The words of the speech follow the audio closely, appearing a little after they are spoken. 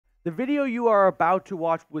The video you are about to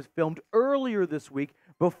watch was filmed earlier this week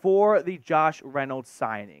before the Josh Reynolds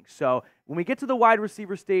signing. So when we get to the wide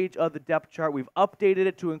receiver stage of the depth chart, we've updated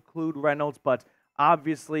it to include Reynolds, but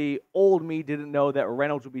obviously old me didn't know that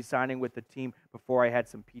Reynolds would be signing with the team before I had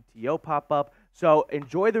some PTO pop up. So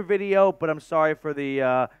enjoy the video, but I'm sorry for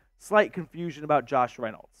the slight confusion about Josh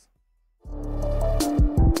Reynolds.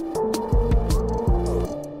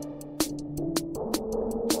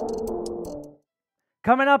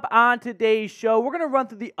 Coming up on today's show, we're going to run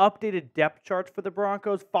through the updated depth charts for the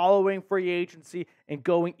Broncos following free agency and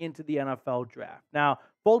going into the NFL draft. Now,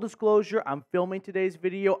 full disclosure, I'm filming today's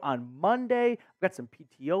video on Monday. I've got some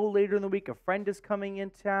PTO later in the week. A friend is coming in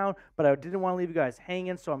town, but I didn't want to leave you guys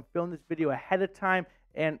hanging, so I'm filming this video ahead of time.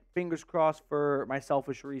 And fingers crossed for my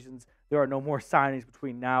selfish reasons, there are no more signings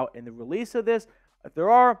between now and the release of this. If there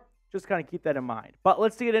are, just kind of keep that in mind. But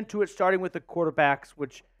let's get into it, starting with the quarterbacks,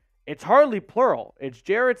 which it's hardly plural. It's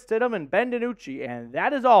Jarrett Stidham and Ben DiNucci, and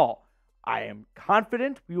that is all. I am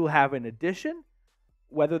confident we will have an addition,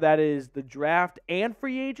 whether that is the draft and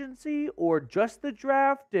free agency or just the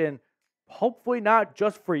draft, and hopefully not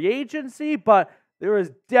just free agency, but there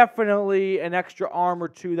is definitely an extra arm or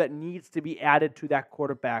two that needs to be added to that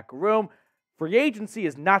quarterback room. Free agency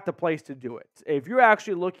is not the place to do it. If you're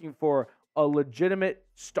actually looking for a legitimate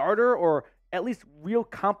starter or at least real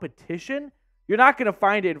competition, you're not going to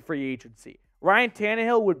find it in free agency. Ryan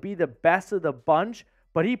Tannehill would be the best of the bunch,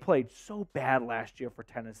 but he played so bad last year for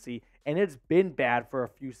Tennessee, and it's been bad for a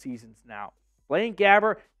few seasons now. Blaine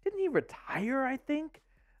Gabbert, didn't he retire, I think?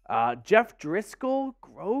 Jeff Driscoll,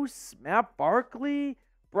 gross. Matt Barkley,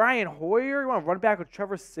 Brian Hoyer, you want to run back with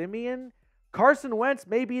Trevor Siemian? Carson Wentz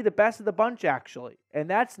may be the best of the bunch, actually, and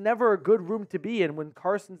that's never a good room to be in when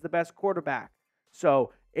Carson's the best quarterback.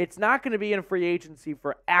 So it's not going to be in free agency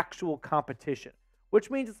for actual competition, which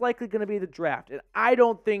means it's likely going to be the draft. And I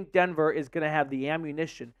don't think Denver is going to have the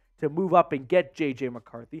ammunition to move up and get J.J.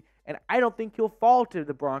 McCarthy, and I don't think he'll fall to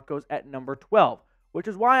the Broncos at number 12, which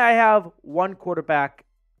is why I have one quarterback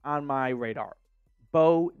on my radar,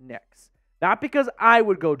 Bo Nix. Not because I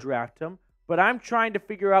would go draft him, but I'm trying to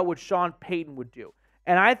figure out what Sean Payton would do.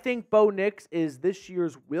 And I think Bo Nix is this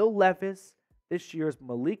year's Will Levis, this year's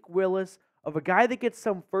Malik Willis, of a guy that gets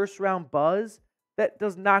some first-round buzz that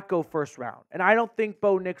does not go first round. And I don't think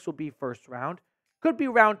Bo Nix will be first round. Could be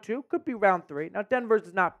round 2, could be round 3. Now, Denver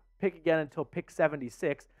does not pick again until pick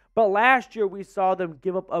 76, but last year we saw them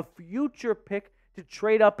give up a future pick to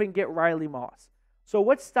trade up and get Riley Moss. So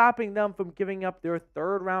what's stopping them from giving up their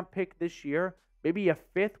third-round pick this year, maybe a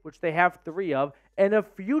fifth, which they have 3 of, and a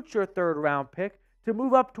future third-round pick to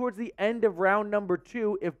move up towards the end of round number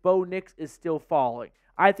 2 if Bo Nix is still falling?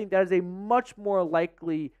 I think that is a much more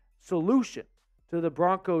likely solution to the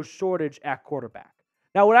Broncos' shortage at quarterback.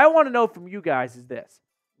 Now, what I want to know from you guys is this.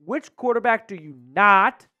 Which quarterback do you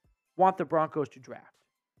not want the Broncos to draft?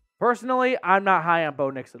 Personally, I'm not high on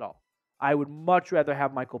Bo Nix at all. I would much rather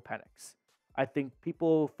have Michael Penix. I think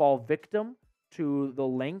people fall victim to the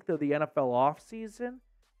length of the NFL offseason,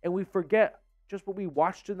 and we forget just what we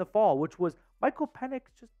watched in the fall, which was Michael Penix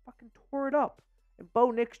just fucking tore it up. And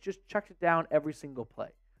Bo Nix just checked it down every single play.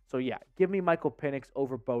 So, yeah, give me Michael Penix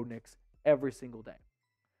over Bo Nix every single day.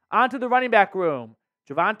 On to the running back room.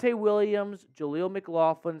 Javonte Williams, Jaleel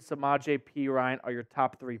McLaughlin, Samaje Perine are your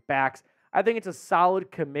top 3 backs. I think it's a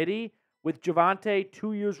solid committee. With Javonte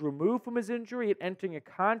 2 years removed from his injury and entering a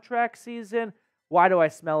contract season, why do I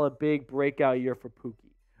smell a big breakout year for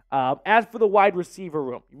Pookie? As for the wide receiver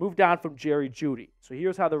room, you moved on from Jerry Jeudy. So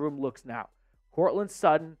here's how the room looks now. Courtland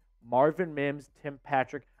Sutton, Marvin Mims, Tim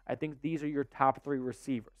Patrick. I think these are your top 3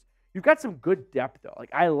 receivers. You've got some good depth, though.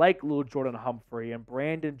 Like, I like Lil Jordan Humphrey and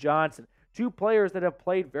Brandon Johnson, 2 players that have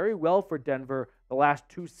played very well for Denver the last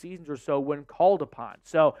 2 seasons or so when called upon.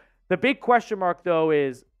 So the big question mark, though,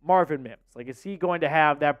 is Marvin Mims. Like, is he going to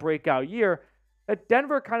have that breakout year that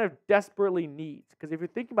Denver kind of desperately needs? Because if you're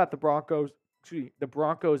thinking about the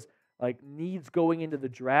Broncos, like, needs going into the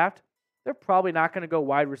draft, they're probably not going to go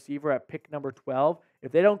wide receiver at pick number 12.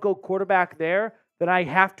 If they don't go quarterback there, then I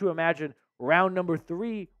have to imagine round number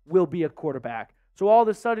 3 will be a quarterback. So all of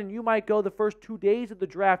a sudden, you might go the first 2 days of the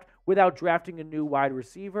draft without drafting a new wide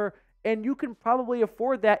receiver, and you can probably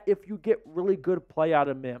afford that if you get really good play out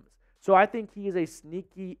of Mims. So I think he is a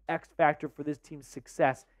sneaky X factor for this team's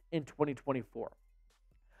success in 2024.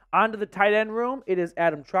 On to the tight end room. It is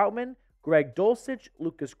Adam Troutman, Greg Dulcich,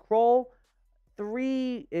 Lucas Kroll.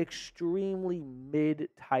 3 extremely mid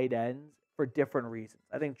tight ends for different reasons.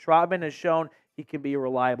 I think Troutman has shown he can be a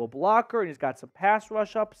reliable blocker, and he's got some pass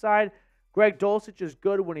rush upside. Greg Dulcich is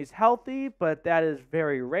good when he's healthy, but that is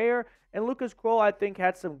very rare. And Lucas Kroll, I think,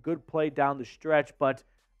 had some good play down the stretch, but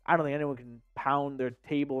I don't think anyone can pound their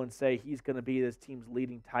table and say he's going to be this team's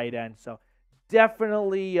leading tight end. So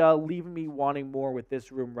definitely leaving me wanting more with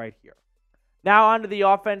this room right here. Now onto the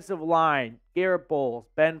offensive line. Garrett Bowles,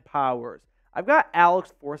 Ben Powers. I've got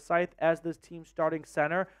Alex Forsythe as this team's starting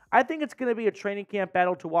center. I think it's going to be a training camp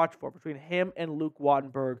battle to watch for between him and Luke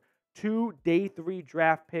Wattenberg. 2 day 3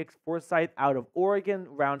 draft picks. Forsythe out of Oregon,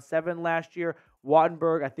 round 7 last year.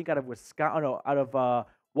 Wattenberg, I think out of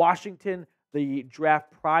Washington, the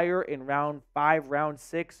draft prior in round 5, round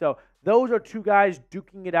 6. So those are 2 guys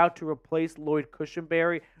duking it out to replace Lloyd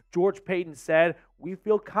Cushenberry. George Payton said, we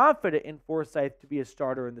feel confident in Forsythe to be a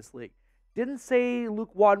starter in this league. Didn't say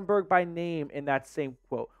Luke Wattenberg by name in that same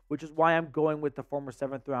quote, which is why I'm going with the former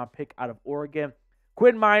 7th round pick out of Oregon.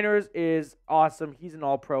 Quinn Miners is awesome. He's an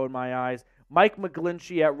all-pro in my eyes. Mike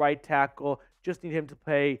McGlinchey at right tackle. Just need him to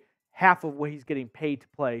play half of what he's getting paid to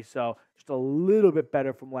play, so just a little bit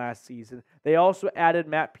better from last season. They also added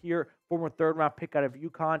Matt Peart, former 3rd round pick out of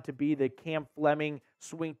UConn, to be the Cam Fleming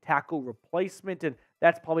swing tackle replacement, and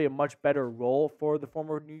that's probably a much better role for the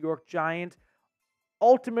former New York Giant.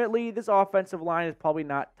 Ultimately, this offensive line is probably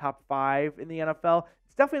not top 5 in the NFL.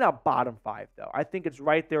 It's definitely not bottom 5, though. I think it's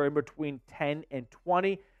right there in between 10 and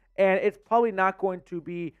 20, and it's probably not going to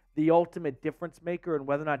be the ultimate difference maker in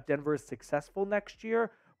whether or not Denver is successful next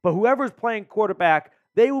year. But whoever's playing quarterback,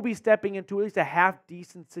 they will be stepping into at least a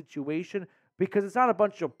half-decent situation because it's not a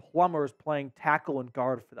bunch of plumbers playing tackle and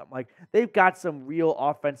guard for them. Like, they've got some real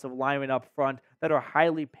offensive linemen up front that are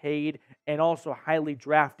highly paid and also highly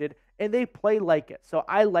drafted, and they play like it. So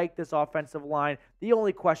I like this offensive line. The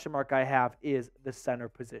only question mark I have is the center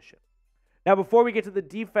position. Now, before we get to the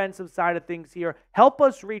defensive side of things here, help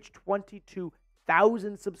us reach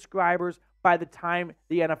 22,000 subscribers by the time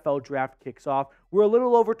the NFL draft kicks off. We're a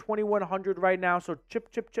little over 2,100 right now, so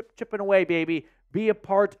chipping away, baby. Be a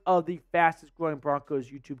part of the fastest growing Broncos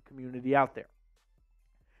YouTube community out there.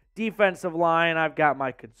 Defensive line, I've got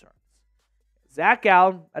my concerns. Zach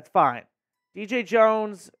Allen, that's fine. DJ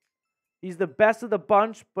Jones, he's the best of the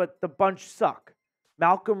bunch, but the bunch suck.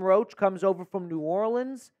 Malcolm Roach comes over from New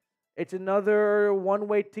Orleans. It's another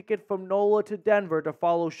one-way ticket from NOLA to Denver to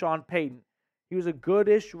follow Sean Payton. He was a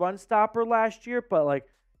good-ish run stopper last year, but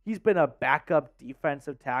he's been a backup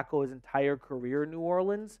defensive tackle his entire career in New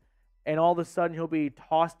Orleans. And all of a sudden he'll be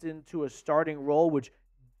tossed into a starting role, which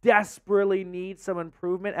desperately needs some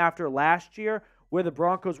improvement after last year, where the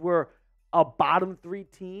Broncos were a bottom 3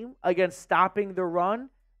 team against stopping the run,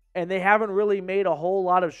 and they haven't really made a whole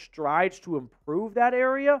lot of strides to improve that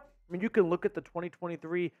area. I mean, you can look at the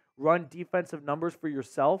 2023 run defensive numbers for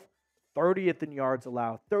yourself. 30th in yards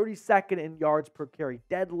allowed, 32nd in yards per carry,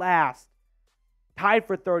 dead last, tied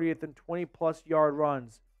for 30th in 20-plus yard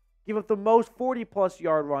runs. Give up the most 40-plus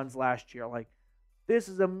yard runs last year. This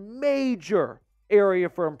is a major area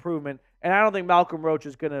for improvement, and I don't think Malcolm Roach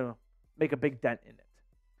is going to make a big dent in it.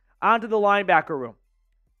 On to the linebacker room.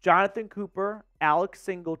 Jonathan Cooper, Alex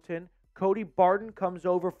Singleton, Cody Barton comes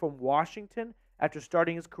over from Washington after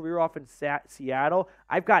starting his career off in Seattle.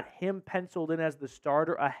 I've got him penciled in as the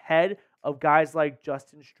starter ahead of guys like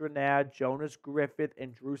Justin Stranad, Jonas Griffith,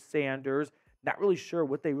 and Drew Sanders. Not really sure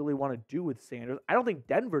what they really want to do with Sanders. I don't think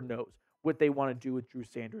Denver knows what they want to do with Drew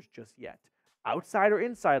Sanders just yet. Outside or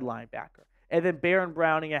inside linebacker. And then Baron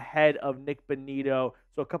Browning ahead of Nick Bonito.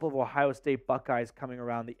 So a couple of Ohio State Buckeyes coming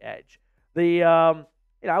around the edge.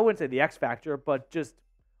 I wouldn't say the X factor, but just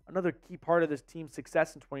another key part of this team's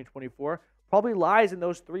success in 2024 probably lies in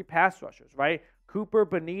those 3 pass rushers, right? Cooper,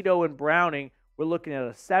 Bonito, and Browning. We're looking at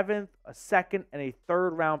a 7th, a 2nd, and a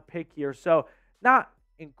 3rd round pick here. So not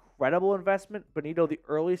incredible investment. Bonito, the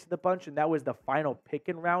earliest of the bunch, and that was the final pick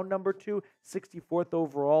in round number 2, 64th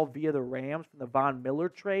overall via the Rams from the Von Miller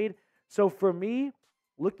trade. So for me,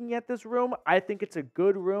 looking at this room, I think it's a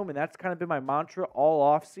good room, and that's kind of been my mantra all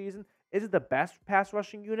offseason. Is it the best pass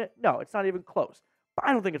rushing unit? No, it's not even close. But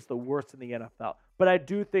I don't think it's the worst in the NFL. But I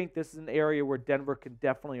do think this is an area where Denver can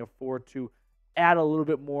definitely afford to add a little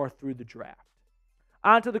bit more through the draft.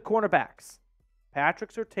 On to the cornerbacks.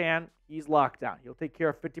 Patrick Surtain, he's locked down. He'll take care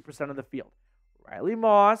of 50% of the field. Riley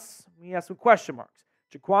Moss, he has some question marks.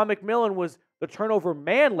 Jaquan McMillan was the turnover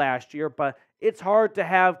man last year, but it's hard to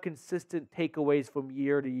have consistent takeaways from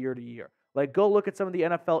year to year to year. Go look at some of the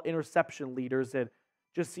NFL interception leaders and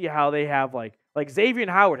just see how they have, like Xavier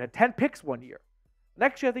Howard had 10 picks one year.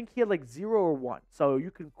 Next year, I think he had 0 or 1, so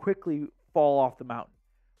you can quickly fall off the mountain.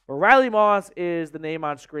 But Riley Moss is the name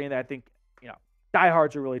on screen that I think,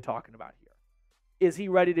 diehards are really talking about here. Is he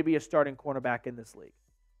ready to be a starting cornerback in this league?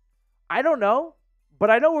 I don't know, but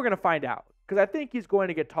I know we're going to find out because I think he's going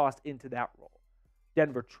to get tossed into that role.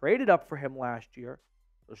 Denver traded up for him last year,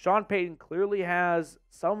 So Sean Payton clearly has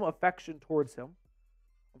some affection towards him.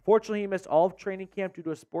 Unfortunately, he missed all of training camp due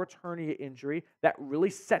to a sports hernia injury that really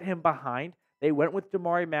set him behind. They went with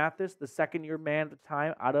Jamar Mathis, the second-year man at the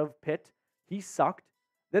time, out of Pitt. He sucked.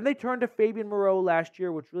 Then they turned to Fabian Moreau last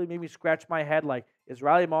year, which really made me scratch my head like, is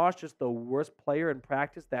Riley Moss just the worst player in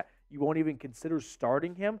practice that you won't even consider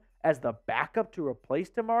starting him as the backup to replace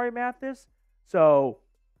Jamar Mathis? So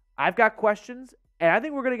I've got questions, and I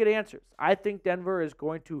think we're going to get answers. I think Denver is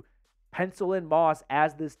going to pencil in Moss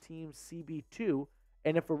as this team's CB2,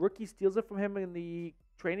 and if a rookie steals it from him in the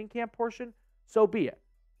training camp portion, so be it.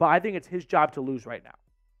 But I think it's his job to lose right now.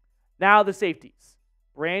 Now the safeties.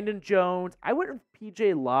 Brandon Jones. I went with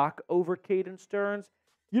P.J. Locke over Caden Stearns.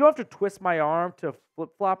 You don't have to twist my arm to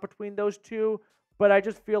flip-flop between those two, but I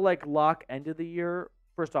just feel like Locke ended the year,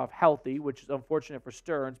 first off, healthy, which is unfortunate for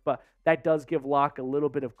Stearns, but that does give Locke a little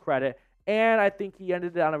bit of credit. And I think he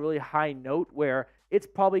ended it on a really high note where it's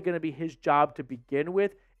probably going to be his job to begin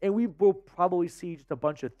with, and we will probably see just a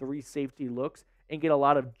bunch of 3 safety looks and get a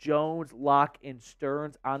lot of Jones, Locke, and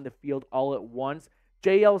Stearns on the field all at once.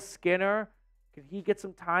 J.L. Skinner, can he get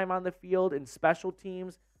some time on the field in special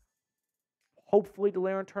teams? Hopefully,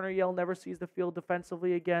 De'Aaron Turner-Yell never sees the field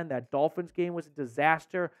defensively again. That Dolphins game was a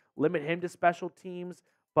disaster. Limit him to special teams.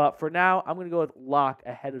 But for now, I'm going to go with Locke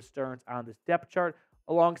ahead of Stearns on this depth chart,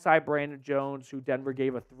 alongside Brandon Jones, who Denver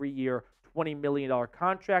gave a 3-year, $20 million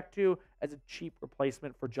contract to as a cheap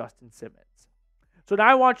replacement for Justin Simmons. So now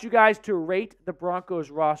I want you guys to rate the Broncos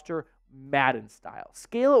roster Madden style.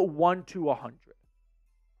 Scale it 1 to 100.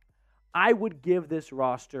 I would give this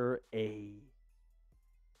roster a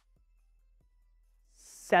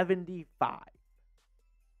 75.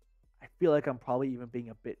 I feel like I'm probably even being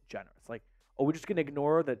a bit generous. Like, are we just going to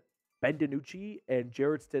ignore that Ben DiNucci and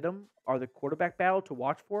Jarrett Stidham are the quarterback battle to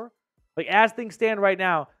watch for? Like, as things stand right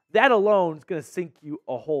now, that alone is going to sink you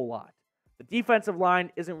a whole lot. The defensive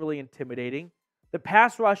line isn't really intimidating. The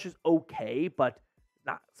pass rush is okay, but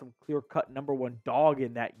not some clear-cut number 1 dog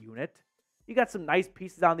in that unit. You got some nice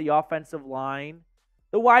pieces on the offensive line.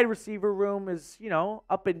 The wide receiver room is,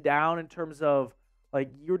 up and down in terms of like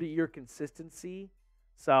year-to-year consistency.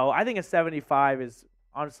 So I think a 75 is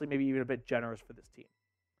honestly maybe even a bit generous for this team.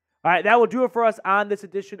 All right, that will do it for us on this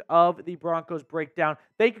edition of the Broncos Breakdown.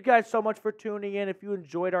 Thank you guys so much for tuning in. If you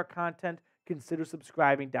enjoyed our content, consider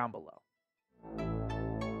subscribing down below.